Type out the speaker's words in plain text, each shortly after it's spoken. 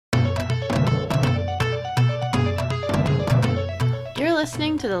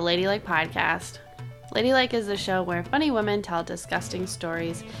listening to the Ladylike Podcast. Ladylike is the show where funny women tell disgusting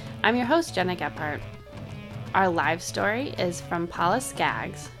stories. I'm your host, Jenna Gephardt. Our live story is from Paula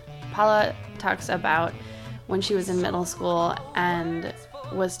Skaggs. Paula talks about when she was in middle school and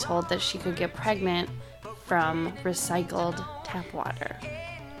was told that she could get pregnant from recycled tap water.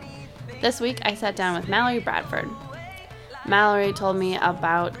 This week, I sat down with Mallory Bradford. Mallory told me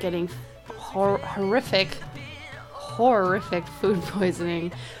about getting horrific food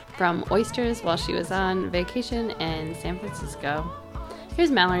poisoning from oysters while she was on vacation in San Francisco.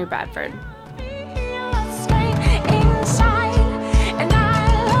 Here's Mallory Bradford.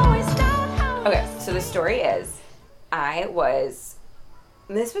 Okay, so the story is,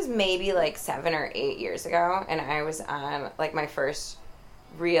 this was maybe like 7 or 8 years ago, and I was on like my first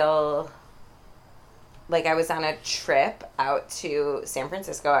real, I was on a trip out to San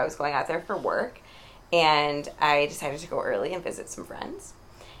Francisco. I was going out there for work, and I decided to go early and visit some friends.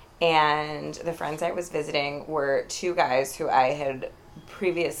 And the friends I was visiting were two guys who I had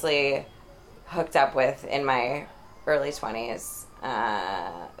previously hooked up with in my early 20s.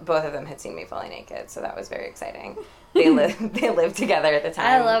 Both of them had seen me fully naked, so that was very exciting. They lived together at the time.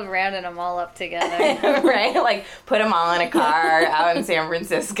 I love rounding them all up together. Right? Like, put them all in a car out in San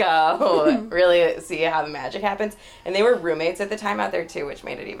Francisco. Really see how the magic happens. And they were roommates at the time out there, too, which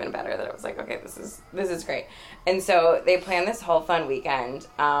made it even better that I was like, okay, this is great. And so they planned this whole fun weekend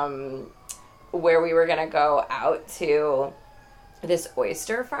where we were going to go out to this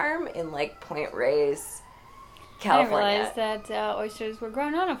oyster farm in, like, Point Reyes, California. I didn't realize that oysters were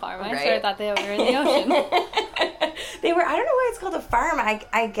grown on a farm. I Right? sort of thought they were in the ocean. They were, I don't know why it's called a farm.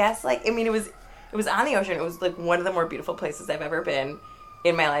 I guess, it was on the ocean. It was, like, one of the more beautiful places I've ever been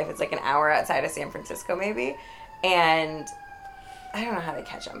in my life. It's, like, an hour outside of San Francisco, maybe. And I don't know how they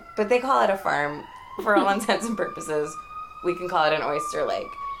catch them. But they call it a farm. For all intents and purposes, we can call it an oyster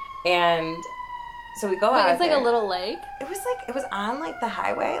lake. And so we go out It's like there. a little lake? It was on, like, the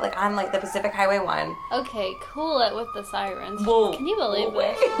highway. Like, on, like, the Pacific Highway 1. Okay, cool it with the sirens. Whoa. Can you believe Whoa.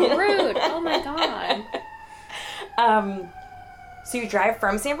 this? Rude. Oh, my God. So you drive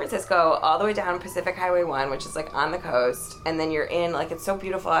from San Francisco all the way down Pacific Highway 1, which is, like, on the coast, and then you're in, like, it's so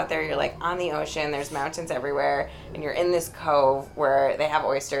beautiful out there, you're, like, on the ocean, there's mountains everywhere, and you're in this cove where they have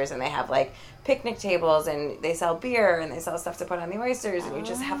oysters, and they have, like, picnic tables, and they sell beer, and they sell stuff to put on the oysters, and you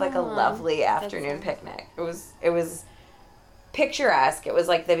just have, like, a lovely afternoon picnic. It was picturesque. It was,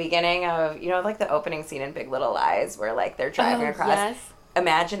 like, the beginning of, like, the opening scene in Big Little Lies, where, like, they're driving across. Yes.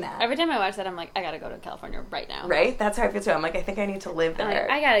 Imagine that. Every time I watch that, I'm like, I gotta go to California right now. Right? That's how I feel too. I'm like, I think I need to live there. I'm like,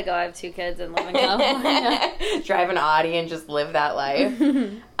 I gotta go. I have 2 kids and live in California. Drive an Audi and just live that life.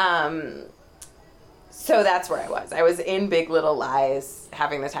 So that's where I was. I was in Big Little Lies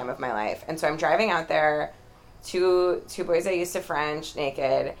having the time of my life. And so I'm driving out there, two boys I used to French,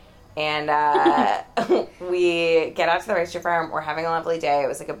 naked, and we get out to the oyster farm. We're having a lovely day. It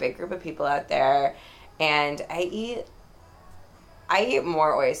was like a big group of people out there. And I eat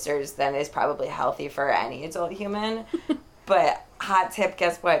more oysters than is probably healthy for any adult human. But hot tip,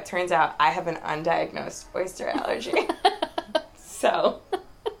 guess what? Turns out I have an undiagnosed oyster allergy. So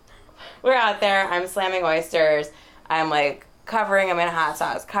we're out there. I'm slamming oysters. I'm, like, covering them in hot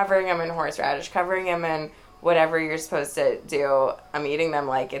sauce, covering them in horseradish, covering them in whatever you're supposed to do. I'm eating them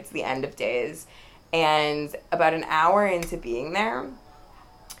like it's the end of days. And about an hour into being there,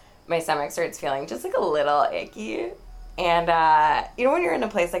 my stomach starts feeling just, like, a little icky. And, when you're in a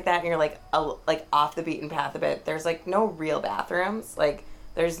place like that and you're, like, off the beaten path a bit, there's, like, no real bathrooms. Like,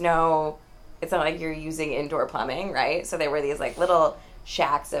 it's not like you're using indoor plumbing, right? So there were these, like, little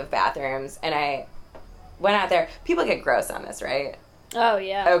shacks of bathrooms, and I went out there. People get gross on this, right? Oh,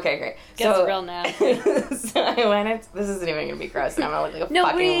 yeah. Okay, great. Gets real nasty. So I went this isn't even going to be gross, and I'm going to look like a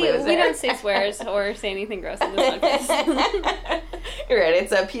fucking loser. We don't say swears or say anything gross in this podcast. You're right.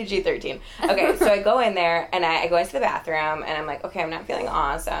 It's a PG-13. Okay, so I go in there, and I go into the bathroom, and I'm like, okay, I'm not feeling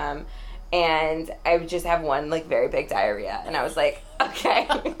awesome. And I just have one, like, very big diarrhea. And I was like, okay.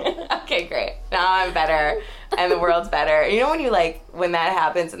 Okay, great. Now I'm better, and the world's better. You know when you, like, when that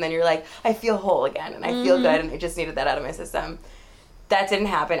happens, and then you're like, I feel whole again, and I feel good, and I just needed that out of my system. That didn't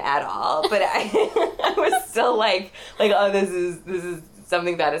happen at all, but I was still like, oh, this is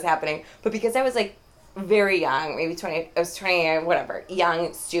something bad is happening. But because I was, like, very young, maybe 20, I was 20, whatever,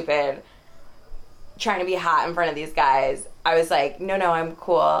 young, stupid, trying to be hot in front of these guys, I was like, no, I'm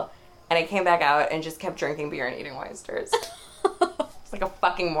cool. And I came back out and just kept drinking beer and eating oysters. It's like a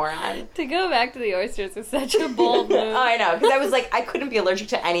fucking moron. To go back to the oysters is such a bold move. Oh, I know, because I was like, I couldn't be allergic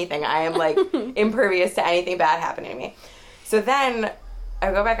to anything. I am, like, impervious to anything bad happening to me. So then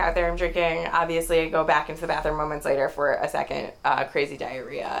I go back out there, I'm drinking. Obviously, I go back into the bathroom moments later for a second crazy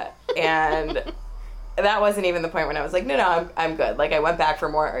diarrhea. And that wasn't even the point when I was like, no, I'm good. Like, I went back for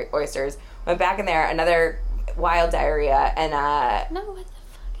more oysters. Went back in there, another wild diarrhea, and No, what the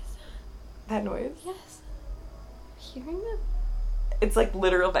fuck is that? that noise? Yes. Hearing that? It's like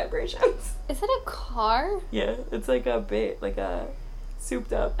literal vibrations. Is it a car? Yeah, it's like a bait, like a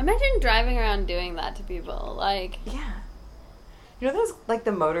souped up. Imagine driving around doing that to people. Like, Yeah. You know those, like,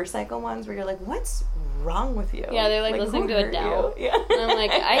 the motorcycle ones where you're like, what's wrong with you? yeah, they're like who listening to hurt Adele. you? Yeah. And I'm like,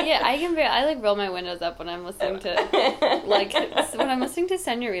 I like roll my windows up when I'm listening to, like, when I'm listening to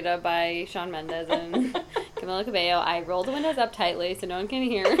Senorita by Shawn Mendes and Camila Cabello, I roll the windows up tightly so no one can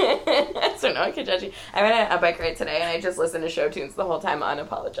hear. So no one can judge you. I went on a bike ride today and I just listened to show tunes the whole time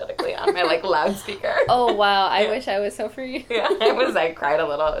unapologetically on my, like, loudspeaker. Oh, wow. I wish I was so free. Yeah, I cried a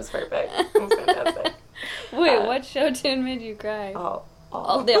little. It was perfect. It was fantastic. Wait, what show tune made you cry?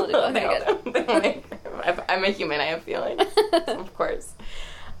 Oh, they all do. Okay, They all do. I'm a human. I have feelings, of course.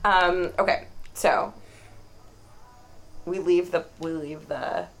 Okay, so we leave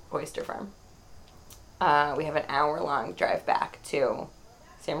the oyster farm. We have an hour-long drive back to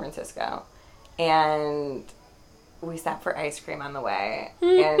San Francisco, and we stop for ice cream on the way.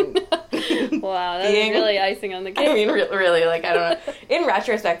 And wow, that's really icing on the cake. I mean, really, like, I don't know. In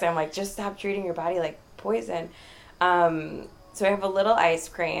retrospect, I'm like, just stop treating your body like poison. So I have a little ice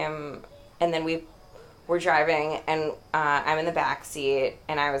cream, and then we're driving, and I'm in the back seat,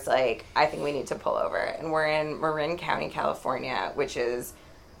 and I was like, I think we need to pull over. And we're in Marin County, California, which is,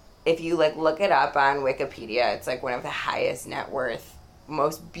 if you, like, look it up on Wikipedia, it's, like, one of the highest net worth,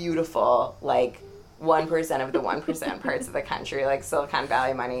 most beautiful, like, 1% of the 1% parts of the country, like Silicon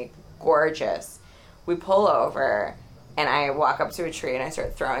Valley money, gorgeous. We pull over, and I walk up to a tree, and I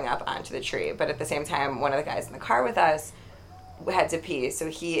start throwing up onto the tree. But at the same time, one of the guys in the car with us had to pee, so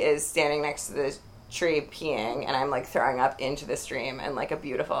he is standing next to the tree peeing, and I'm, like, throwing up into the stream, and, like, a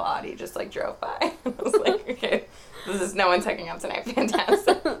beautiful Audi just, like, drove by. I was like, okay, this is no one taking up tonight.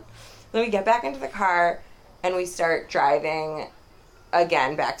 Fantastic. Then we get back into the car, and we start driving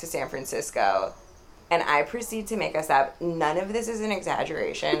again back to San Francisco. And I proceed to make us up. None of this is an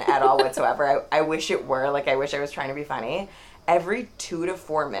exaggeration at all whatsoever. I wish it were. Like, I wish I was trying to be funny. Every 2 to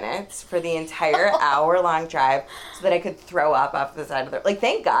 4 minutes for the entire hour-long drive so that I could throw up off the side of the... Like,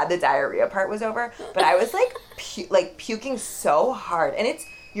 thank God the diarrhea part was over. But I was, like, puking so hard. And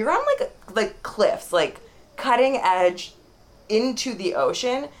you're on, like cliffs, like, cutting edge into the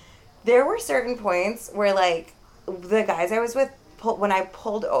ocean. There were certain points where, like, the guys I was with, when I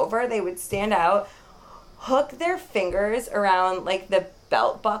pulled over, they would stand out, hook their fingers around, like, the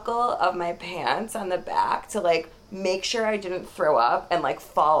belt buckle of my pants on the back to, like, make sure I didn't throw up and, like,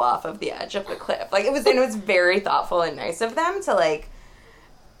 fall off of the edge of the cliff. Like, it was very thoughtful and nice of them to, like,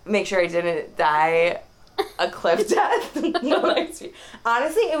 make sure I didn't die a cliff death.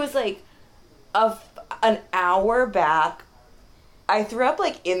 Honestly, it was, like, an hour back. I threw up,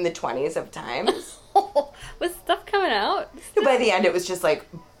 like, in the 20s of times. Was stuff coming out? By the end, it was just, like,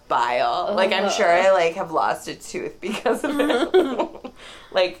 bile. Like, I'm sure I, like, have lost a tooth because of it.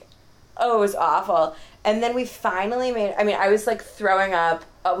 Like, oh, it was awful. And then we finally I was, like, throwing up.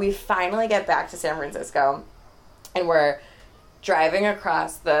 We finally get back to San Francisco, and we're driving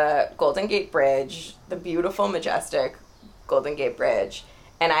across the Golden Gate Bridge, the beautiful, majestic Golden Gate Bridge.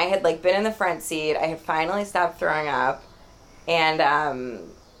 And I had, like, been in the front seat. I had finally stopped throwing up. And,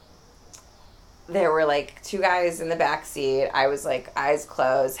 there were, like, 2 guys in the back seat. I was, like, eyes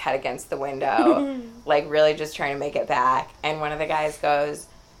closed, head against the window, like, really just trying to make it back. And one of the guys goes,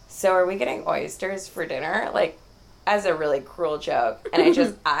 so are we getting oysters for dinner? Like, as a really cruel joke. And I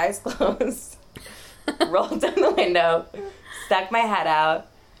just, eyes closed, rolled down the window, stuck my head out,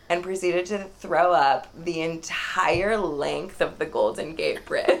 and proceeded to throw up the entire length of the Golden Gate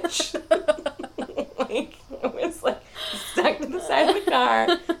Bridge. Like, it was, like, stuck to the side of the car.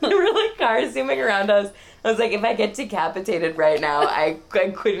 There were, like, cars zooming around us. I was like, if I get decapitated right now, I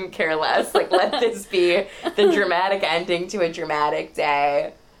couldn't care less. Like, let this be the dramatic ending to a dramatic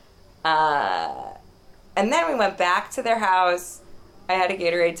day. And then we went back to their house. I had a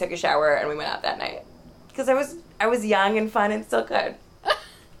Gatorade, took a shower, and we went out that night. Because I was young and fun and still good.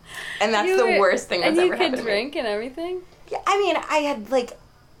 And that's the worst thing that's ever happened to me. And you could drink and everything? Yeah, I mean, I had, like,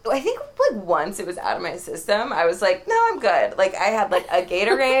 I think, like, once it was out of my system, I was like, no, I'm good. Like, I had, like, a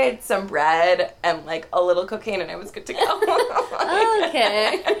Gatorade, some bread, and, like, a little cocaine, and I was good to go.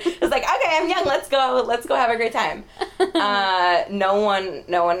 Okay. I was like, okay, I'm young, let's go have a great time. No one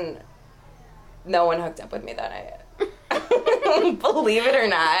hooked up with me that night. Believe it or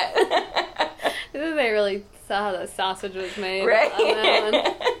not. They really saw how the sausage was made. Right? On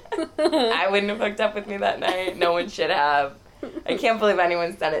that one. I wouldn't have hooked up with me that night. No one should have. I can't believe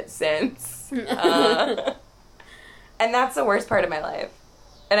anyone's done it since. And that's the worst part of my life.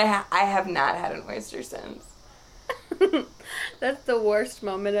 And I have not had an oyster since. That's the worst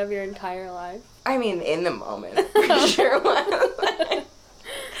moment of your entire life. I mean, in the moment, it for sure was.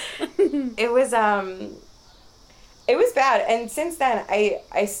 It was bad. And since then,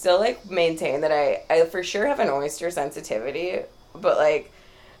 I still, like, maintain that I for sure have an oyster sensitivity, but, like,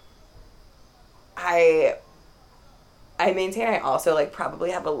 I maintain I also, like,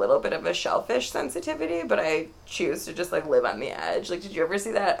 probably have a little bit of a shellfish sensitivity, but I choose to just, like, live on the edge. Like, did you ever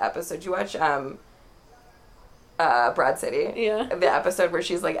see that episode? Did you watch, Broad City? Yeah. The episode where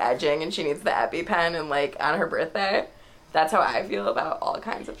she's, like, edging and she needs the EpiPen and, like, on her birthday? That's how I feel about all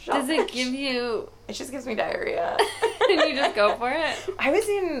kinds of shellfish. Does it give you... It just gives me diarrhea. And you just go for it? I was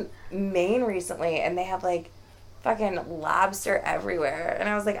in Maine recently, and they have, like, fucking lobster everywhere. And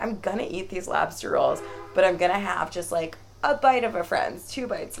I was like, I'm gonna eat these lobster rolls, but I'm gonna have just, like, a bite of a friend's, 2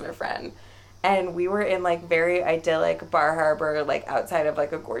 bites of a friend. And we were in, like, very idyllic Bar Harbor, like, outside of,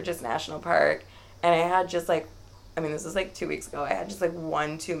 like, a gorgeous national park. And I had just, like, I mean, this was like 2 weeks ago. I had just like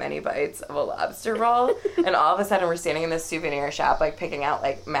one too many bites of a lobster roll. And all of a sudden we're standing in this souvenir shop, like picking out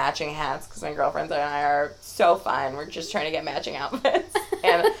like matching hats because my girlfriends and I are so fun. We're just trying to get matching outfits.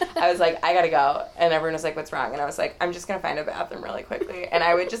 And I was like, I gotta go. And everyone was like, what's wrong? And I was like, I'm just gonna find a bathroom really quickly. And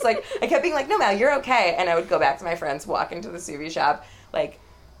I would just like, I kept being like, no, Mal, you're okay. And I would go back to my friends, walk into the sous vide shop, like,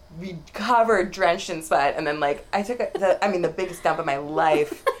 be covered, drenched in sweat. And then like, I took the biggest dump of my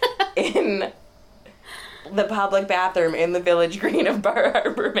life in the public bathroom in the Village Green of Bar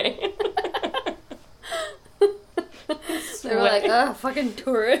Harbor, Maine. They were like, oh, fucking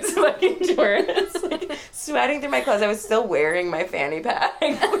tourists. Fucking tourists. Like, sweating through my clothes. I was still wearing my fanny pack.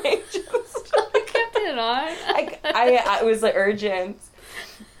 Like, just... You kept it on? I was like, urgent.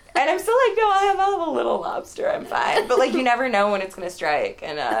 And I'm still like, no, I'll have a little lobster. I'm fine. But, like, you never know when it's going to strike.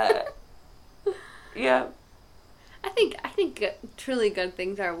 And, yeah. I think truly good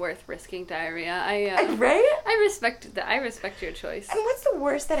things are worth risking diarrhea. Right? I respect your choice. And what's the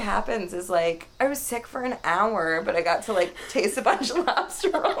worst that happens is, like, I was sick for an hour, but I got to, like, taste a bunch of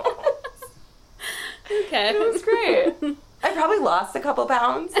lobster rolls. Okay. It was great. I probably lost a couple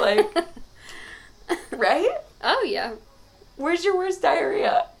pounds, like, right? Oh, yeah. Where's your worst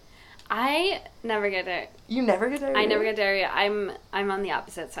diarrhea? I never get diarrhea. You never get diarrhea? I never get diarrhea. I'm on the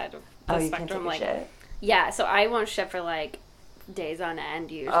opposite side of the spectrum. You can't take like, a shit? Yeah, so I won't shit for, like, days on end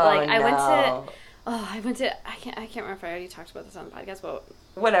usually. Oh, like, no. I can't remember if I already talked about this on the podcast, but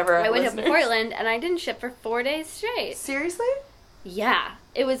whatever. I went listeners. to Portland and I didn't shit for 4 days straight. Seriously? Yeah.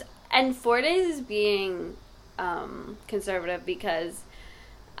 It was, and 4 days is being conservative because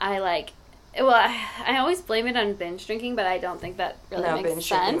I always blame it on binge drinking, but I don't think that really makes binge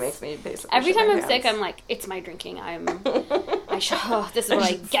sense. drinking makes me basically Every shit time my I'm pants. sick, I'm like, it's my drinking. This is what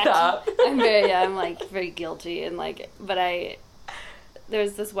I get. Stop. I'm like very guilty and like, but there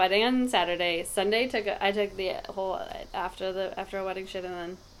was this wedding on Saturday. Sunday I took the whole after a wedding shit, and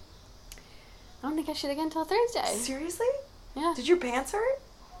then I don't think I shit again until Thursday. Seriously? Yeah. Did your pants hurt?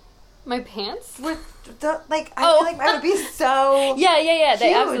 My pants? I feel like I would be so Yeah. They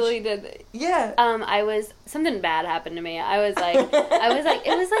huge. absolutely did. Yeah. Something bad happened to me. It was like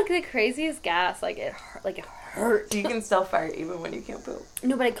the craziest gas. Like it hurt. You can still fart even when you can't poop.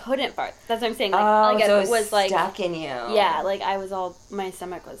 No, but I couldn't fart. That's what I'm saying. So it was like stuck in you. Yeah, like my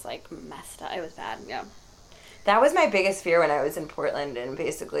stomach was like messed up. It was bad. Yeah. That was my biggest fear when I was in Portland and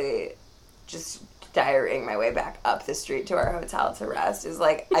basically just diarrheaing my way back up the street to our hotel to rest. Is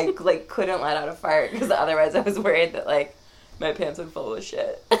like I like couldn't let out a fart because otherwise I was worried that like my pants would full of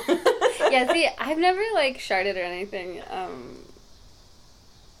shit. Yeah, see, I've never like sharted or anything.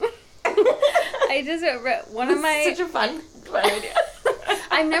 I just one of my such a fun idea.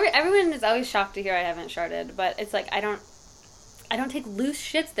 Everyone is always shocked to hear I haven't sharted, but it's like I don't take loose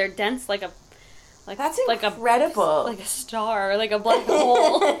shits. They're dense like that's incredible. Like a star, like a black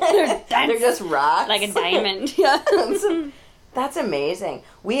hole. They're dense. They're just rocks. Like a diamond. Yeah. That's amazing.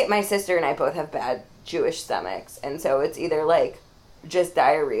 My sister and I both have bad Jewish stomachs, and so it's either like just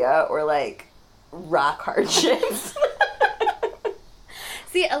diarrhea or like rock hard shits.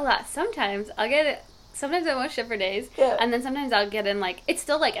 See, a lot. Sometimes I won't shit for days, yeah. And then sometimes I'll get in like it's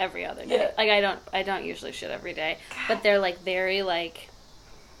still like every other day. Yeah. Like I don't usually shit every day, but they're like very like.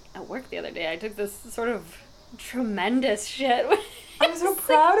 At work the other day, I took this sort of tremendous shit. I'm so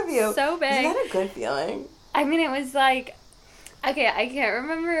proud of you. So big. Isn't that a good feeling? I mean, it was like, okay, I can't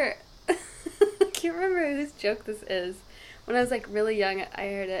remember whose joke this is, when I was like really young, I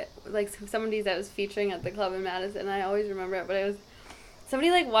heard it like somebody that was featuring at the club in Madison. I always remember it, but it was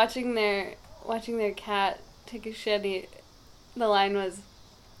somebody like watching their cat take a shit. The line was,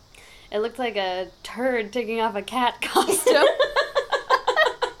 "It looked like a turd taking off a cat costume."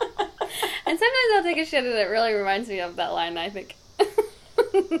 And sometimes I'll take a shit and it really reminds me of that line, I think.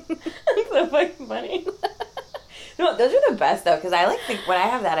 That's so fucking funny. No, those are the best though, because I like think when I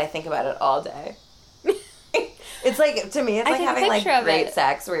have that, I think about it all day. It's like, to me, it's like having like great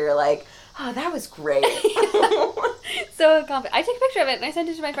sex where you're like, oh, that was great. So confident. I take a picture of it and I sent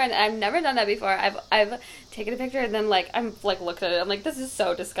it to my friend, and I've never done that before. I've taken a picture and then like I'm like looked at it. I'm like, this is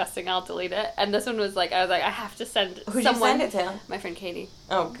so disgusting. I'll delete it. And this one was like, I was like, I have to send Who'd someone. you send it to? My friend Katie.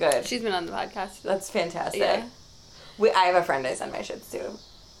 Oh, good. She's been on the podcast. That's fantastic. Yeah. I have a friend I send my shits to.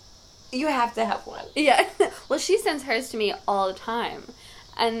 You have to have one. Yeah. Well, she sends hers to me all the time,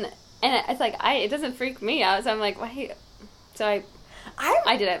 and it's like it doesn't freak me out. So I'm like, why? So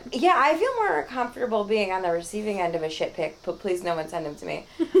I did it. Yeah, I feel more comfortable being on the receiving end of a shit pic, but please no one send them to me.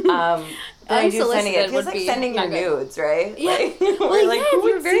 I do sending it. It feels like sending your nudes, right? Yeah. Like, well, like, yeah,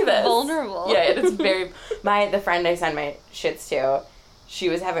 you're very vulnerable. Yeah, it's very... The friend I send my shits to, she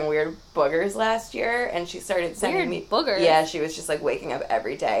was having weird boogers last year, and she started sending me... boogers? Yeah, she was just, like, waking up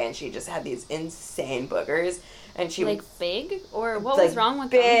every day, and she just had these insane boogers, and she like, was... big? Or what was wrong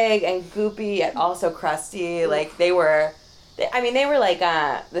with big them? And goopy, yet also crusty. Like, they were... I mean, they were like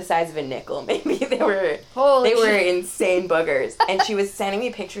the size of a nickel, maybe. They were insane boogers. And she was sending me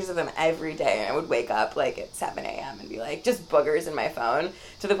pictures of them every day. And I would wake up like at 7 a.m. and be like, just boogers in my phone.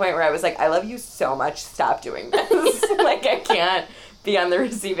 To the point where I was like, I love you so much. Stop doing this. Like, I can't be on the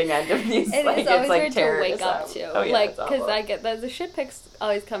receiving end of these. It like, is always it's like weird terrorism. to wake up to. Oh, yeah, like, because I get the shit pics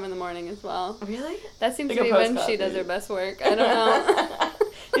always come in the morning as well. Really? That seems like to be when she does her best work. I don't know.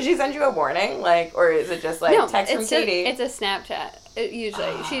 Did she send you a warning? Like, or is it just like text from Katie? It's a Snapchat.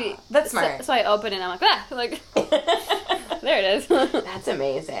 Usually, that's smart. So I open it and I'm like, there it is. That's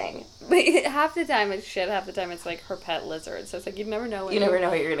amazing. But half the time it's shit. Half the time it's like her pet lizard. So it's like you never know what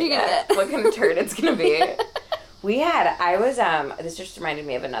you're gonna get. What kind of turd it's gonna be. This just reminded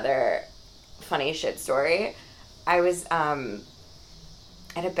me of another funny shit story. I was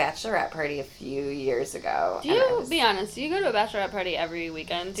at a bachelorette party a few years ago. Be honest, do you go to a bachelorette party every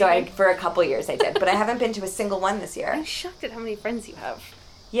weekend? So for a couple years I did, but I haven't been to a single one this year. I'm shocked at how many friends you have.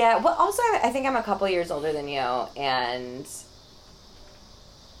 Yeah, well also I think I'm a couple years older than you, and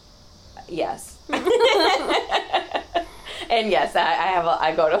yes. And yes,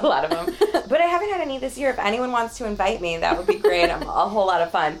 I go to a lot of them. But I haven't had any this year. If anyone wants to invite me, that would be great. I'm a whole lot of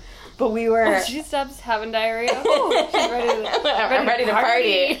fun. But we were... Oh, she stops having diarrhea. Oh, she's I'm ready to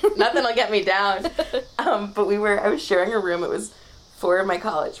party. Nothing will get me down. But I was sharing a room. It was 4 of my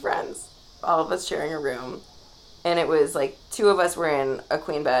college friends. All of us sharing a room. And it was like 2 of us were in a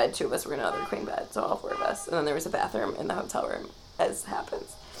queen bed, 2 of us were in another queen bed. So all 4 of us. And then there was a bathroom in the hotel room, as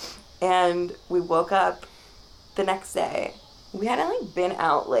happens. And we woke up the next day. We hadn't like been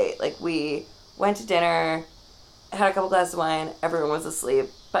out late. Like we went to dinner, had a couple glasses of wine. Everyone was asleep.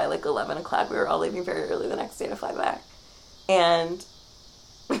 By like 11 o'clock, we were all leaving very early the next day to fly back. And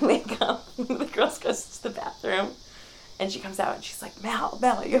we wake up, the girl goes to the bathroom, and she comes out and she's like, Mal,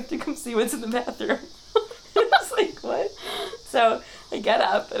 you have to come see what's in the bathroom. And I was like, what? So I get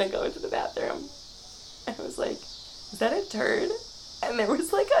up and I go into the bathroom. And I was like, is that a turd? And there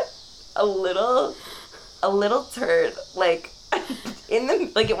was like a little turd, like, in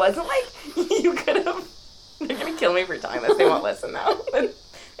the, like, it wasn't like you could have, they're going to kill me for telling this, they won't listen now. But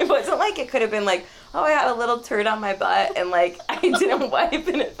it wasn't like it could have been like, oh, I had a little turd on my butt and like I didn't wipe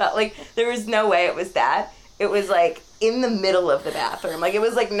and it felt like there was no way it was that. It was like in the middle of the bathroom. Like it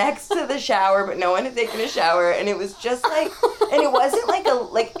was like next to the shower, but no one had taken a shower. And it was just like, and it wasn't like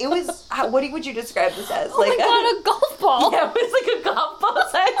it was, what would you describe this as? Oh my God, a golf ball. Yeah, it was like a golf ball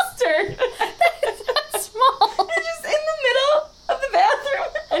sized turd. That's small. It's just in the middle of the bathroom.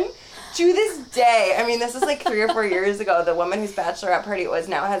 And to this day, I mean, this is like 3 or 4 years ago, the woman whose bachelorette party it was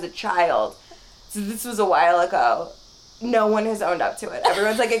now has a child. So this was a while ago. No one has owned up to it.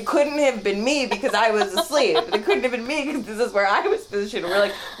 Everyone's like, it couldn't have been me because I was asleep. It couldn't have been me because this is where I was positioned. We're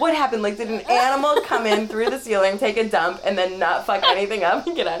like, what happened? Like, did an animal come in through the ceiling, take a dump, and then not fuck anything up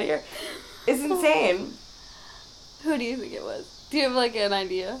and get out of here? It's insane. Who do you think it was? Do you have, like, an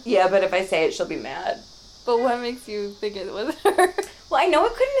idea? Yeah, but if I say it, she'll be mad. But what makes you think it was her? Well, I know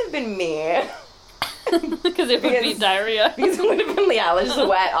it couldn't have been me. Because it would be diarrhea. Because it would have been just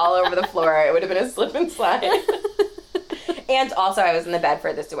wet all over the floor. It would have been a slip and slide. And also, I was in the bed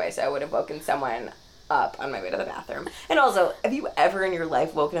furthest away, so I would have woken someone up on my way to the bathroom. And also, have you ever in your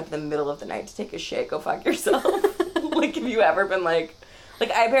life woken up in the middle of the night to take a shit? Go fuck yourself. Like, have you ever been like,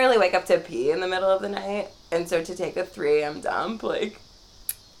 I barely wake up to pee in the middle of the night, and so to take a 3 a.m. dump, like...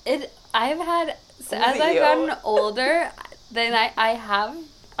 I've had, as I've gotten older, then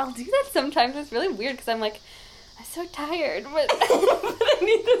I'll do that sometimes. It's really weird, because I'm like, I'm so tired, but... but I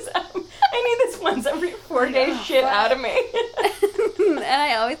need this once every 4 days shit out of me. And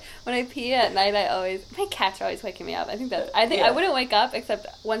I always, when I pee at night, my cats are always waking me up. I think I wouldn't wake up, except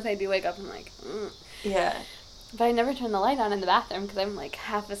once I do wake up, I'm like, Yeah. But I never turn the light on in the bathroom, because I'm like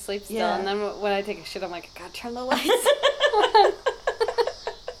half asleep still, and then when I take a shit, I'm like, God, turn the lights on.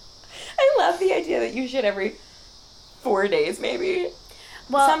 I love the idea that you shit every 4 days, maybe.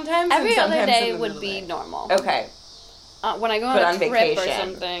 Well, sometimes every sometimes other day would be normal. Okay. When I go on a trip vacation or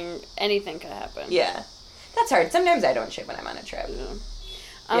something, anything could happen. Yeah. That's hard. Sometimes I don't shit when I'm on a trip.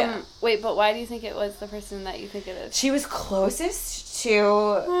 Yeah. Wait, but why do you think it was the person that you think it is? She was closest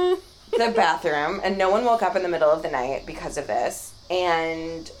to the bathroom, and no one woke up in the middle of the night because of this.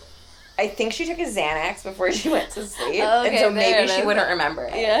 And I think she took a Xanax before she went to sleep, and so maybe she wouldn't remember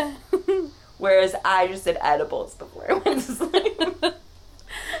it. Yeah. Whereas I just did edibles before I went to sleep.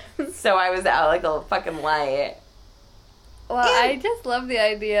 So I was out like a fucking light. Well, I just love the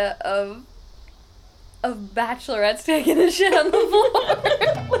idea of bachelorettes taking a shit on the floor.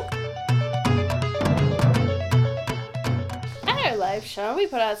 At our live show, we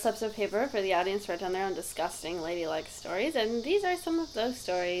put out slips of paper for the audience to write down their own disgusting ladylike stories, and these are some of those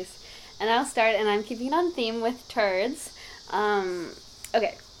stories. And I'll start, and I'm keeping it on theme with turds.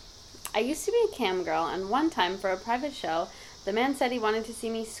 Okay. I used to be a cam girl, and one time for a private show, the man said he wanted to see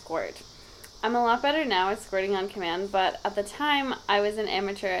me squirt. I'm a lot better now at squirting on command, but at the time I was an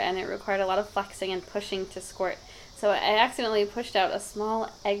amateur and it required a lot of flexing and pushing to squirt. So I accidentally pushed out a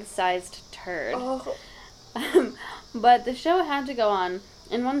small egg-sized turd. Oh. But the show had to go on.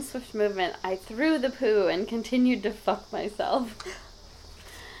 In one swift movement, I threw the poo and continued to fuck myself.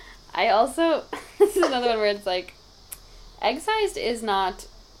 I also... This is another one where it's like... Egg-sized is not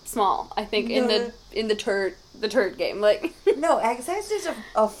small, I think, no. in the turd game. Like no, egg-sized is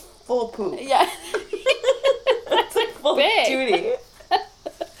a full poop. Yeah. That's like full big. Duty.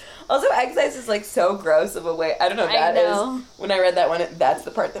 Also, egg size is like so gross of a way. I don't know. That is when I read that one. That's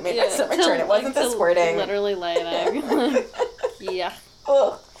the part that made my stomach turn. It wasn't the squirting. Literally lay an egg. Yeah.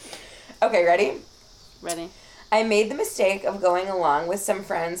 Ugh. Okay, ready? Ready. I made the mistake of going along with some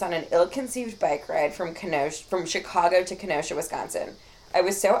friends on an ill-conceived bike ride from Chicago to Kenosha, Wisconsin. I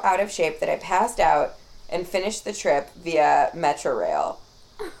was so out of shape that I passed out and finished the trip via Metro Rail.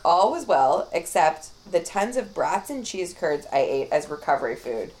 All was well, except the tons of brats and cheese curds I ate as recovery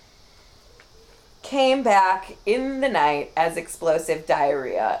food came back in the night as explosive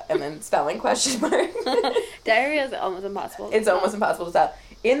diarrhea, and then spelling question mark. Diarrhea is almost impossible. It's almost impossible to tell.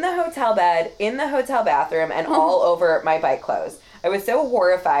 In the hotel bed, in the hotel bathroom, and all over my bike clothes. I was so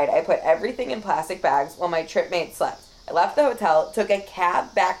horrified, I put everything in plastic bags while my tripmate slept. I left the hotel, took a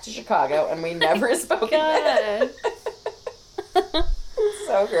cab back to Chicago, and we never spoke again.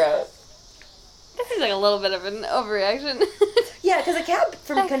 So gross. This is like a little bit of an overreaction. Yeah, because a cab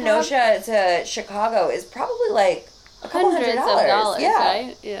from Kenosha to Chicago is probably like a couple $100s. Yeah.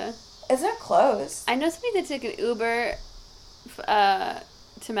 Right? Yeah. It's not close. I know somebody that took an Uber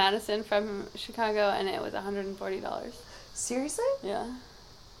to Madison from Chicago, and it was $140. Seriously? Yeah.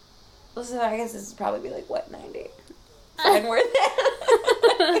 Listen, I guess this would probably be like, what, 90? Fine, worth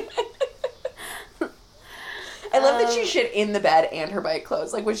it. I love that she shit in the bed and her bike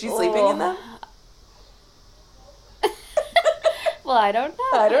clothes. Like, was she sleeping in them? Well, I don't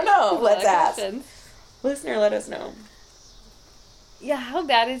know. I don't know. Let's ask. Listener, let us know. Yeah, how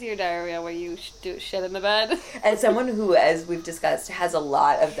bad is your diarrhea where you do shit in the bed? As someone who, as we've discussed, has a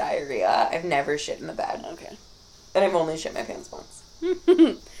lot of diarrhea, I've never shit in the bed. Okay. And I've only shit my pants once.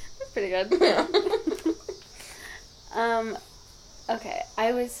 That's pretty good. Yeah. Okay.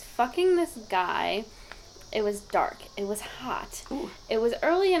 I was fucking this guy. It was dark. It was hot. Ooh. It was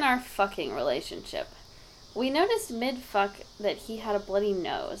early in our fucking relationship. We noticed mid-fuck that he had a bloody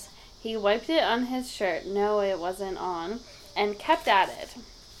nose. He wiped it on his shirt. No, it wasn't on. And kept at it.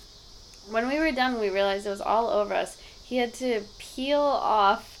 When we were done, we realized it was all over us. He had to peel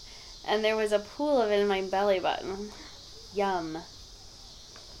off, and there was a pool of it in my belly button. Yum.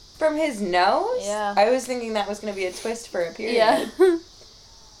 From his nose? Yeah. I was thinking that was going to be a twist for a period. Yeah. No,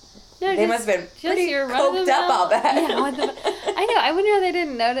 they must have been pretty coked up all that. Yeah, I know. I wonder how they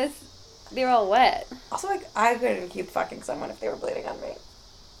didn't notice they were all wet. Also, like, I couldn't keep fucking someone if they were bleeding on me.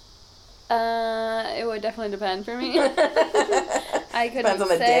 It would definitely depend for me. I couldn't Depends on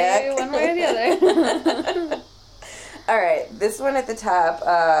the say dick. one way or the other. All right, this one at the top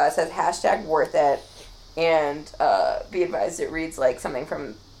says #worth it. and be advised it reads like something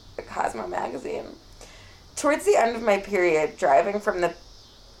from the Cosmo magazine. Towards the end of my period, driving from the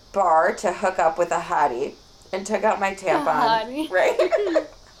bar to hook up with a hottie, and took out my tampon. A hottie. Right?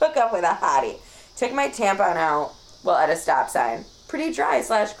 Hook up with a hottie. Took my tampon out while at a stop sign. Pretty dry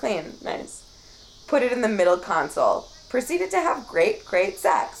 / clean. Nice. Put it in the middle console. Proceeded to have great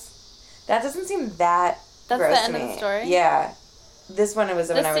sex. That doesn't seem that That's gross the end to of me. the story? Yeah. This one, it was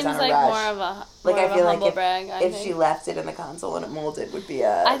when I was on a seems like rush. more of a Like, I feel like humble brag, I if think. she left it in the console when it molded, would be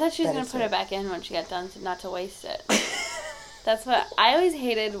a... I thought she was better going to put story. it back in when she got done, not to waste it. That's what I always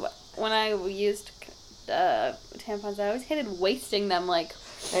hated when I used tampons. I always hated wasting them. Like,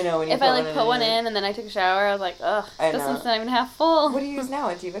 I know, when you if I put one in and then I took a shower, I was like, ugh, I this know. one's not even half full. What do you use now?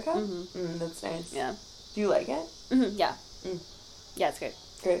 A Diva Cup? Mm-hmm. That's nice. Yeah. Do you like it? Mm-hmm. Yeah. Mm. Yeah, it's great.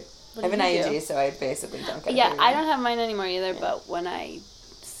 Great. What I have do an you IUG, do? so I basically don't get it. Yeah, I don't have mine anymore either, but when I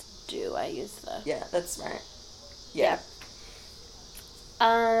do, I use the... Yeah, that's smart. Yeah.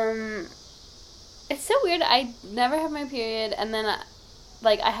 It's so weird. I never have my period, and then,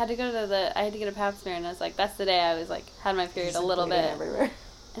 I had to go to I had to get a pap smear, and I was like, that's the day I was, had my period a little bit. Everywhere.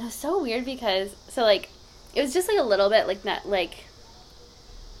 And it was so weird because, it was just, a little bit, not,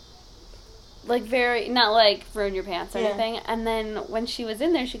 very, not, ruin your pants or anything. And then when she was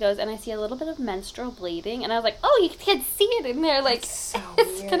in there, she goes, and I see a little bit of menstrual bleeding. And I was like, oh, you can see it in there. That's so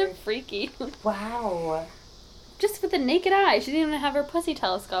it's weird. kind of freaky. Wow. Just with the naked eye. She didn't even have her pussy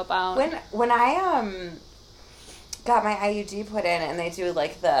telescope out. When I got my IUD put in and they do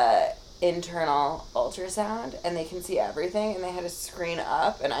the internal ultrasound and they can see everything and they had a screen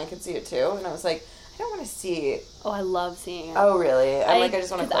up and I could see it too and I was like, I don't want to see. Oh, I love seeing it. Oh, really? I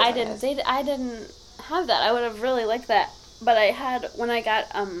just want to. I didn't have that. I would have really liked that, but I had when I got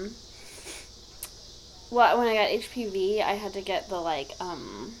HPV, I had to get the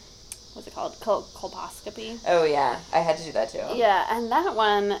what's it called? Colposcopy. Oh yeah, I had to do that too. Yeah, and that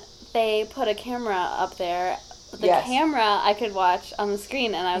one they put a camera up there. The camera I could watch on the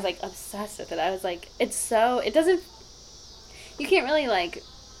screen, and I was obsessed with it. I was like, it doesn't. You can't really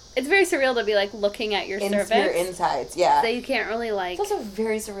It's very surreal to be looking at your cervix. Your insides, yeah. So you can't really It's also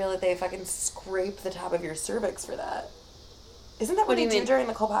very surreal that they fucking scrape the top of your cervix for that. Isn't that what do they you do mean? during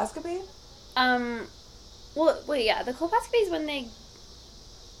the colposcopy? Well, wait, yeah, the colposcopy is when they.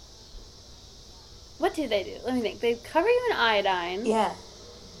 What do they do? Let me think. They cover you in iodine. Yeah.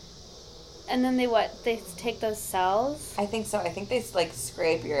 And then they what? They take those cells? I think so. I think they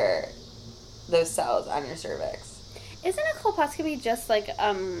scrape those cells on your cervix. Isn't a colposcopy just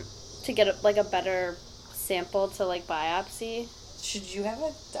to get a better sample to biopsy? Should you have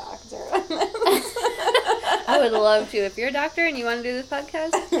a doctor on this? I would love to. If you're a doctor and you want to do this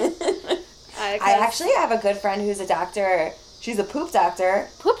podcast, I actually have a good friend who's a doctor. She's a poop doctor.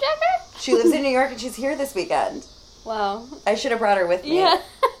 Poop doctor? She lives in New York and she's here this weekend. Wow. I should have brought her with me. Yeah.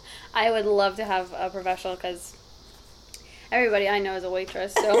 I would love to have a professional because everybody I know is a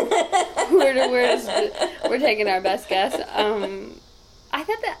waitress, so we're taking our best guess. I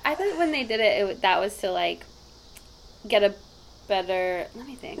thought when they did it that was to get a better. Let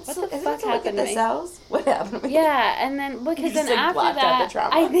me think. What the fuck happened to me? Cells? What happened to me? Yeah, and then because then after blocked out that, the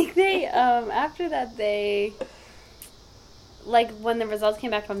trauma. I think they after that they when the results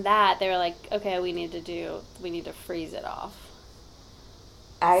came back from that, they were like, okay, we need to freeze it off.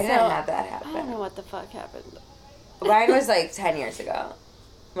 I didn't have that happen. I don't know what the fuck happened. Mine was 10 years ago.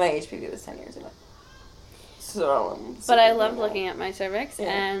 My HPV was 10 years ago. So, but I loved looking at my cervix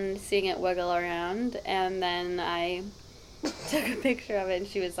and seeing it wiggle around, and then I took a picture of it, and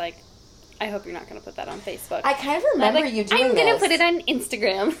she was like, I hope you're not going to put that on Facebook. I kind of remember you doing I'm this. I'm going to put it on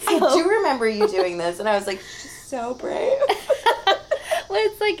Instagram. So. I do remember you doing this, and I was she's so brave. Well,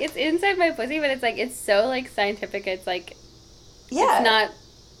 it's inside my pussy, but it's so scientific. It's yeah. It's not.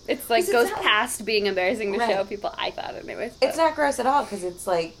 It's goes not, past being embarrassing to right. show people. I thought, anyways. But. It's not gross at all because it's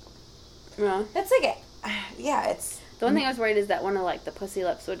Yeah. That's yeah. It's. The one thing I was worried is that one of the pussy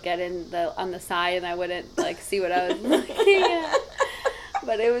lips would get on the side, and I wouldn't see what I was looking at.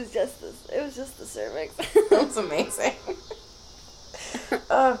 But it was just the cervix. That's amazing.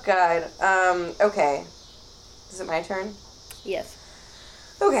 Oh God. Okay. Is it my turn? Yes.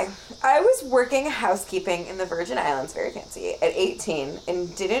 Okay. I was working housekeeping in the Virgin Islands, very fancy, at 18,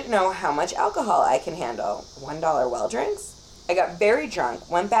 and didn't know how much alcohol I can handle. $1 well drinks. I got very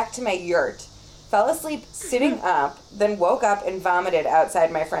drunk, went back to my yurt, fell asleep sitting up, then woke up and vomited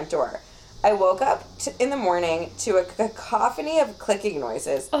outside my front door. I woke up in the morning to a cacophony of clicking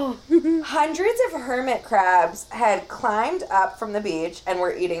noises. Oh. Hundreds of hermit crabs had climbed up from the beach and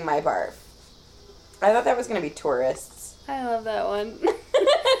were eating my barf. I thought that was going to be tourists. I love that one.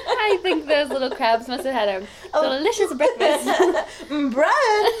 I think those little crabs must have had a delicious breakfast.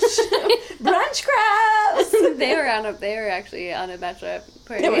 Brunch crabs. They were actually on a bachelorette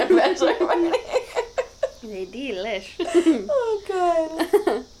party. They were on a bachelorette party. They delish. Oh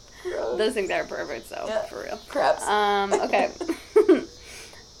god. Gross. Those things are perfect, so for real. Crabs. Okay.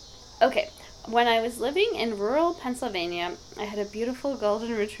 Okay. When I was living in rural Pennsylvania, I had a beautiful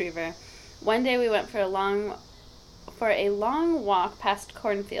golden retriever. One day we went for a long walk past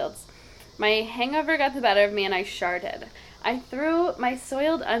cornfields. My hangover got the better of me and I sharted. I threw my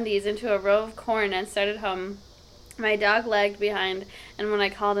soiled undies into a row of corn and started home. My dog lagged behind, and when I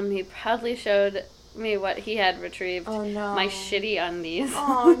called him, he proudly showed me what he had retrieved. Oh no. My shitty undies.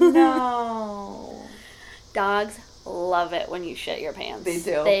 Oh no. Dogs love it when you shit your pants. They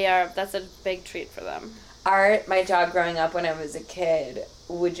do. That's a big treat for them. My dog growing up when I was a kid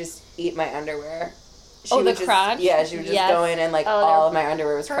would just eat my underwear. The crotch? Yeah, she would just go in and all of my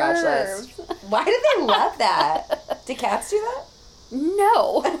underwear was crotchless. Why do they love that? Do cats do that?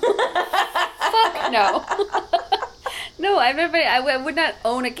 No. Fuck no. No, I would not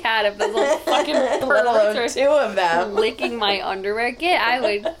own a cat if those little fucking Let alone perverts two of them. licking my underwear. I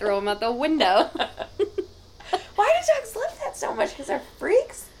would throw them out the window. Why do dogs love that so much? Because they're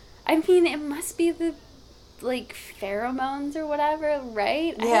freaks? I mean, it must be the, pheromones or whatever,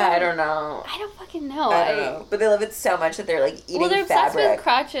 right? Yeah, I don't know. I don't fucking know. I don't know. But they love it so much that they're, eating Well, they're fabric. obsessed with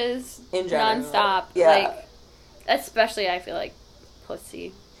crotches in general. nonstop. Yeah. Especially, I feel like,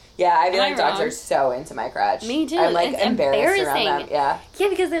 pussy. Yeah, I feel Am like I dogs wrong? are so into my crotch. Me too. I'm, It's embarrassed around them. Yeah. Yeah,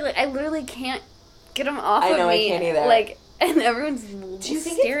 because I literally can't get them off of me. I know, I can't either. And everyone's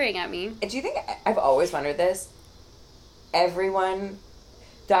staring at me. Do you think, I've always wondered this,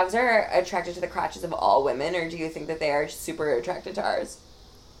 dogs are attracted to the crotches of all women, or do you think that they are super attracted to ours?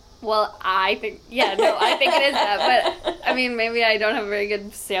 Well, I think it is that, but, I mean, maybe I don't have a very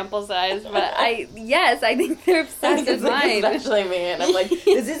good sample size, but I think they're obsessed with mine. Especially me, and I'm like,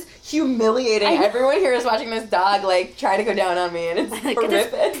 this is humiliating. Everyone here is watching this dog, try to go down on me, and it's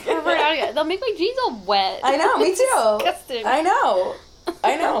horrific. They'll make my jeans all wet. I know, me too. Disgusting. I know.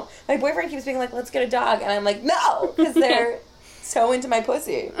 My boyfriend keeps being like, let's get a dog, and I'm like, no, because they're so into my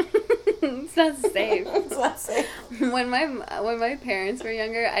pussy. It's not safe. It's not safe. When my parents were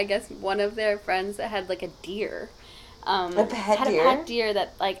younger, I guess one of their friends had a deer. A pet deer? A pet deer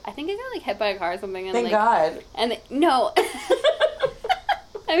that I think it got hit by a car or something. And, Thank God. And no.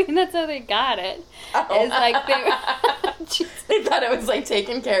 I mean, that's how they got it. Oh. It's they thought it was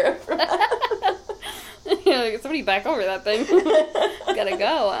taken care of. Somebody back over that thing. Gotta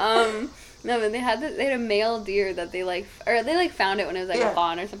go. No, but they had a male deer that they found it when it was a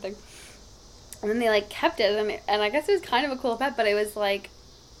fawn or something. And then they kept it, and I guess it was kind of a cool pet, but it was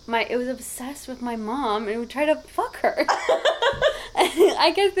it was obsessed with my mom and would try to fuck her.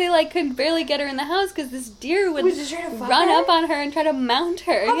 I guess they couldn't barely get her in the house because this deer would run up on her and try to mount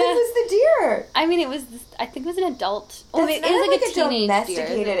her. How big was the deer? I mean, I think it was an adult. That's it was not a teenage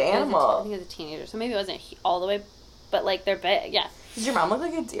domesticated deer. animal. I think it was a teenager, so maybe it wasn't all the way, but they're big. Yeah. Did your mom look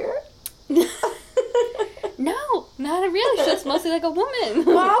like a deer? No, not really. She looks mostly like a woman.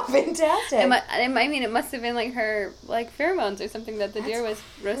 Wow, fantastic. It must have been her pheromones or something that the deer was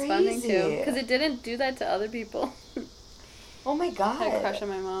responding to, because it didn't do that to other people. Oh my God. I had a crush on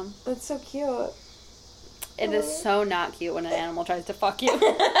my mom. That's so cute. It is so not cute when an animal tries to fuck you.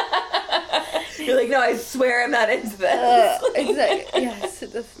 You're like, no, I swear I'm not into this. Exactly. Yes,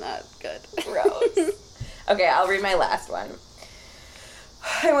 that's not good. Gross. Okay, I'll read my last one.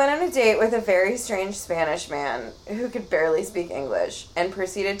 I went on a date with a very strange Spanish man who could barely speak English and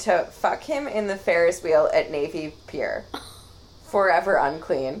proceeded to fuck him in the Ferris wheel at Navy Pier. Forever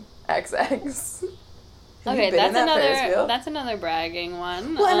unclean. XX. Okay, that's another bragging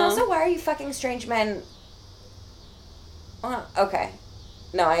one. Well, and also, why are you fucking strange men? Okay.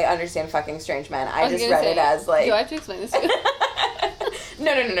 No, I understand fucking strange men. I just read it as Do I have to explain this to you?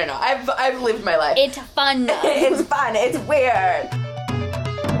 No. I've lived my life. It's fun. It's fun. It's weird.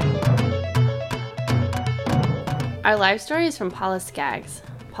 Our live story is from Paula Skaggs.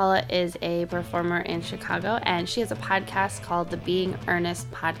 Paula is a performer in Chicago, and she has a podcast called the Being Earnest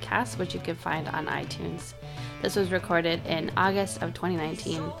Podcast, which you can find on iTunes. This was recorded in August of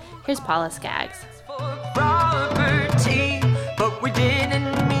 2019. Here's Paula Skaggs.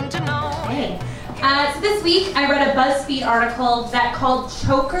 Hey. So this week I read a BuzzFeed article that called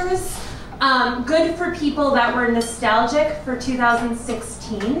Chokers good for people that were nostalgic for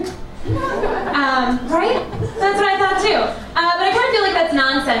 2016. Right? That's what I thought too. But I kind of feel like that's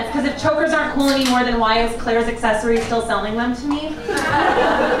nonsense, because if chokers aren't cool anymore, then why is Claire's Accessories still selling them to me?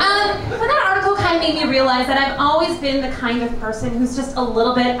 But that article kind of made me realize realized that I've always been the kind of person who's just a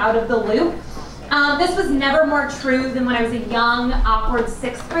little bit out of the loop. This was never more true than when I was a young, awkward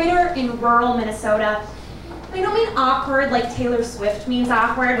 6th grader in rural Minnesota. I don't mean awkward like Taylor Swift means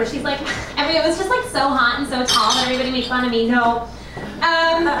awkward, where she's like, it was just like so hot and so tall that everybody made fun of me. No.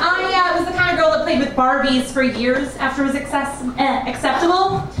 I was the kind of girl that played with Barbies for years after it was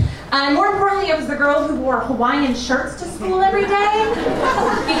acceptable. More importantly, I was the girl who wore Hawaiian shirts to school every day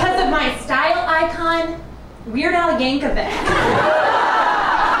because of my style icon, Weird Al Yankovic.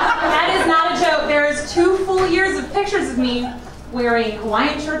 That is not a joke. There's 2 full years of pictures of me wearing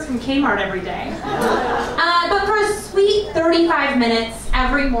Hawaiian shirts from Kmart every day. But for a sweet 35 minutes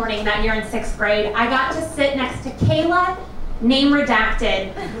every morning that year in 6th grade, I got to sit next to Kayla, name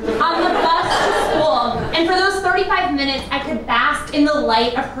redacted, on the bus to school. And for those 35 minutes, I could bask in the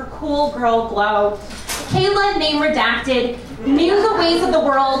light of her cool girl glow. Kayla, name redacted, knew the ways of the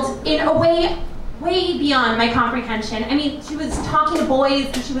world in a way way beyond my comprehension. I mean, she was talking to boys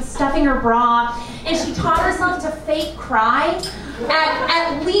and she was stuffing her bra, and she taught herself to fake cry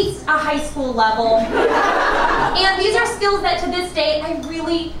at least a high school level. And these are skills that to this day I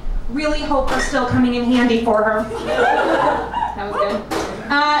really, really hope are still coming in handy for her. That was good.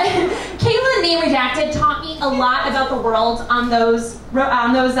 Kayla, name redacted, taught me a lot about the world on those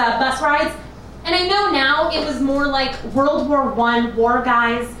bus rides. And I know now it was more like World War I war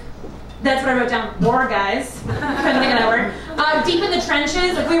guys. That's what I wrote down, war guys. Couldn't think of that word. Deep in the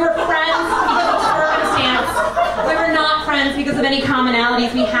trenches, like we were friends because of circumstance. We were not friends because of any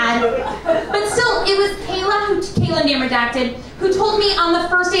commonalities we had. But still, it was Kayla, name redacted, who told me on the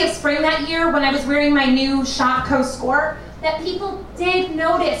first day of spring that year when I was wearing my new Shopko skirt that people did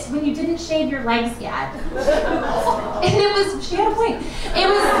notice when you didn't shave your legs yet. And she had a point. It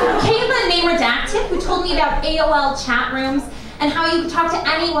was Kayla, name redacted, who told me about AOL chat rooms and how you could talk to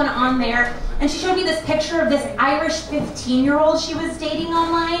anyone on there. And she showed me this picture of this Irish 15-year-old she was dating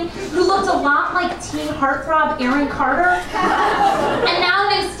online who looked a lot like teen heartthrob Aaron Carter. And now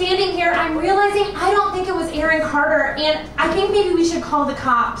that I'm standing here, I'm realizing I don't think it was Aaron Carter, and I think maybe we should call the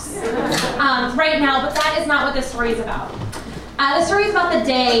cops right now, but that is not what this story is about. The story is about the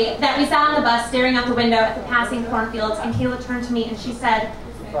day that we sat on the bus staring out the window at the passing cornfields, and Kayla turned to me and she said,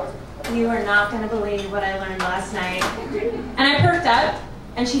 "You are not going to believe what I learned last night." And I perked up,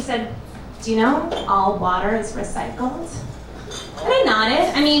 and she said, "Do you know all water is recycled?" And I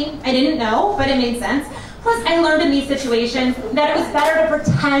nodded. I mean, I didn't know, but it made sense. Plus, I learned in these situations that it was better to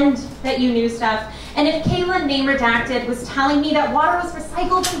pretend that you knew stuff. And if Kayla, name redacted, was telling me that water was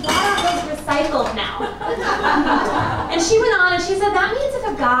recycled, then water was recycled now. And she went on and she said, that means if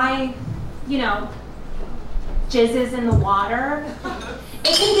a guy, jizzes in the water,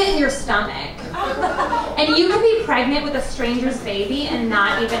 it can get in your stomach. And you could be pregnant with a stranger's baby and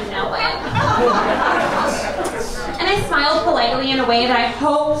not even know it. And I smiled politely in a way that I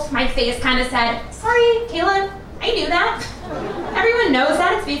hoped my face kind of said, "Sorry, Kayla, I knew that. Everyone knows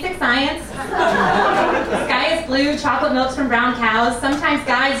that, it's basic science. The sky is blue, chocolate milk's from brown cows. Sometimes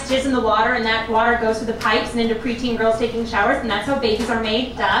guys jizz in the water and that water goes through the pipes and into preteen girls taking showers, and that's how babies are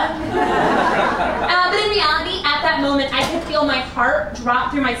made, duh." But in reality, at that moment, I could feel my heart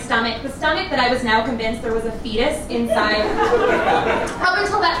drop through my stomach, the stomach that I was now convinced there was a fetus inside. Up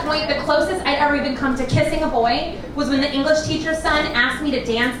until that point, the closest I'd ever even come to kissing a boy was when the English teacher's son asked me to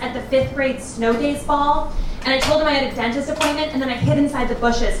dance at the 5th grade snow days ball. And I told him I had a dentist appointment, and then I hid inside the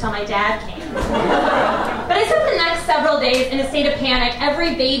bushes till my dad came. But I spent the next several days in a state of panic.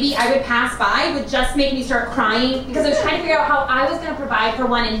 Every baby I would pass by would just make me start crying because I was trying to figure out how I was going to provide for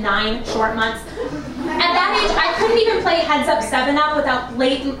one in 9 short months. At that age, I couldn't even play Heads Up 7-Up without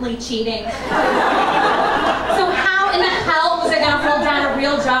blatantly cheating. So how in the hell was I going to hold down a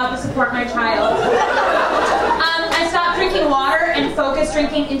real job to support my child? I stopped drinking water and focused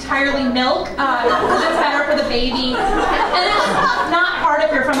drinking entirely milk because it's better for the baby. And it's not hard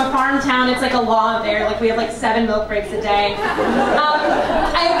if you're from a farm town. It's like a law there. Like we have like 7 milk breaks a day.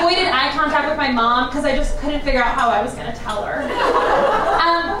 I avoided eye contact with my mom because I just couldn't figure out how I was going to tell her.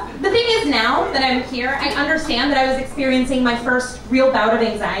 The thing is, now that I'm here, I understand that I was experiencing my first real bout of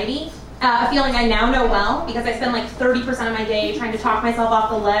anxiety. A feeling I now know well because I spend like 30% of my day trying to talk myself off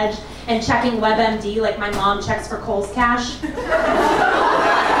the ledge and checking WebMD like my mom checks for Kohl's Cash. But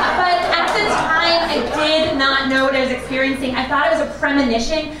at the time, I did not know what I was experiencing. I thought it was a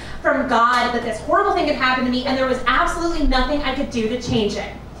premonition from God that this horrible thing had happened to me, and there was absolutely nothing I could do to change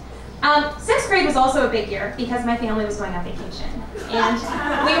it. 6th grade was also a big year because my family was going on vacation. And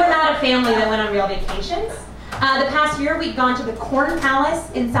we were not a family that went on real vations. The past year, we'd gone to the Corn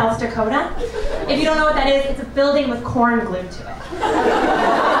Palace in South Dakota. If you don't know what that is, it's a building with corn glued to it.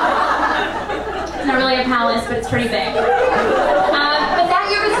 It's not really a palace, but it's pretty big. But that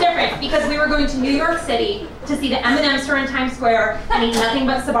year was different because we were going to New York City to see the M&M store in Times Square and eat nothing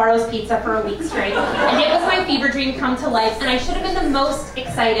but Sbarro's pizza for a week straight. And it was my fever dream come to life, and I should have been the most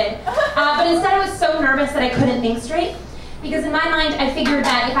excited. But instead I was so nervous that I couldn't think straight. Because in my mind, I figured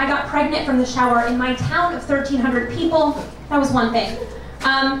that if I got pregnant from the shower in my town of 1,300 people, that was one thing.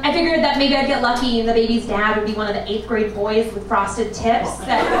 I figured that maybe I'd get lucky and the baby's dad would be one of the 8th grade boys with frosted tips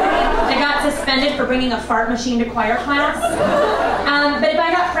that got suspended for bringing a fart machine to choir class. But if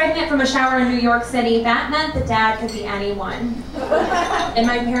I got pregnant from a shower in New York City, that meant the dad could be anyone. And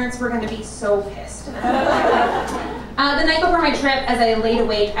my parents were going to be so pissed. The night before my trip, as I laid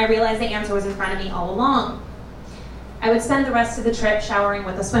awake, I realized the answer was in front of me all along. I would spend the rest of the trip showering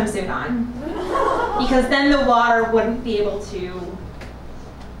with a swimsuit on. Because then the water wouldn't be able to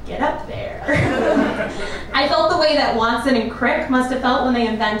get up there. I felt the way that Watson and Crick must have felt when they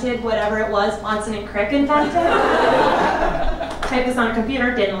invented whatever it was Watson and Crick invented. Typed this on a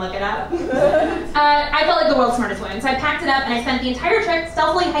computer, didn't look it up. I felt like the world's smartest woman, so I packed it up and I spent the entire trip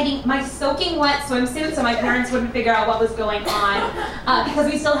stealthily hiding my soaking wet swimsuit so my parents wouldn't figure out what was going on,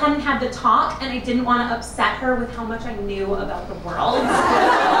 because we still hadn't had the talk and I didn't want to upset her with how much I knew about the world.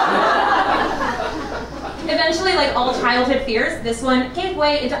 Eventually, like all childhood fears, this one gave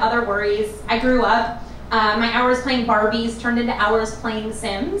way into other worries. I grew up. My hours playing Barbies turned into hours playing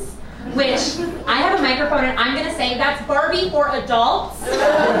Sims, which I have a microphone and I'm going to say that's Barbie for adults.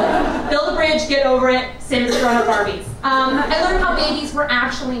 Build a bridge, get over it, Sims grown-up Barbies. I learned how babies were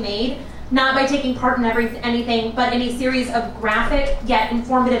actually made, not by taking part in anything, but in a series of graphic yet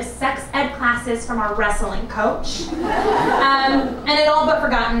informative sex ed classes from our wrestling coach. And I'd all but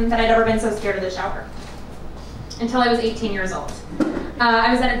forgotten that I'd ever been so scared of the shower. Until I was 18 years old.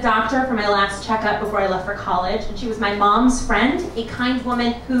 I was at a doctor for my last checkup before I left for college, and she was my mom's friend, a kind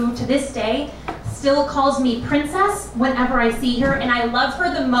woman who, to this day, still calls me princess whenever I see her, and I love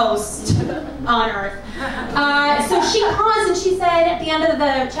her the most on earth. So she paused and she said, at the end of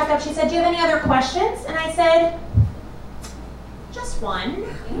the checkup, she said, "Do you have any other questions?" And I said, "Just one."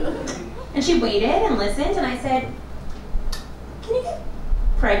 And she waited and listened, and I said, "Can you get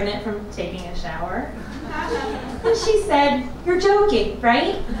pregnant from taking a shower?" And she said, "You're joking,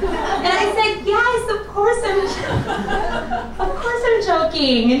 right?" And I said, "Yes, of course I'm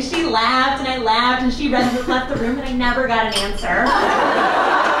joking." And she laughed, and I laughed, and she left the room, and I never got an answer.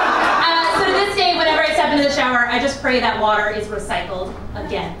 So to this day, whenever I step into the shower, I just pray that water is recycled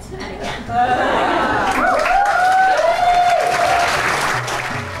again and again.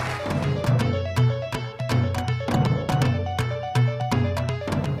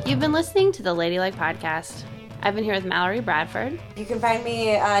 You've been listening to the Ladylike Podcast. I've been here with Mallory Bradford. You can find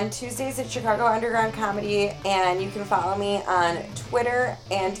me on Tuesdays at Chicago Underground Comedy, and you can follow me on Twitter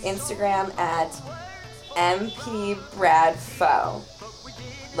and Instagram at MPBradfo,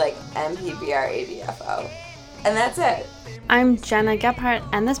 like MPBRADFO. And that's it. I'm Jenna Gephardt,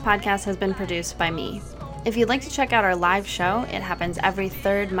 and this podcast has been produced by me. If you'd like to check out our live show, it happens every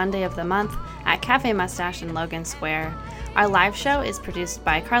third Monday of the month at Cafe Mustache in Logan Square. Our live show is produced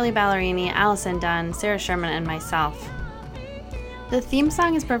by Carly Ballerini, Allison Dunn, Sarah Sherman, and myself. The theme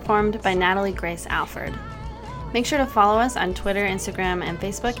song is performed by Natalie Grace Alford. Make sure to follow us on Twitter, Instagram, and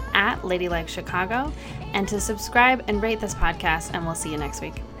Facebook at Ladylike Chicago, and to subscribe and rate this podcast, and we'll see you next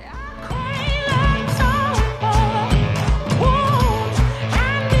week.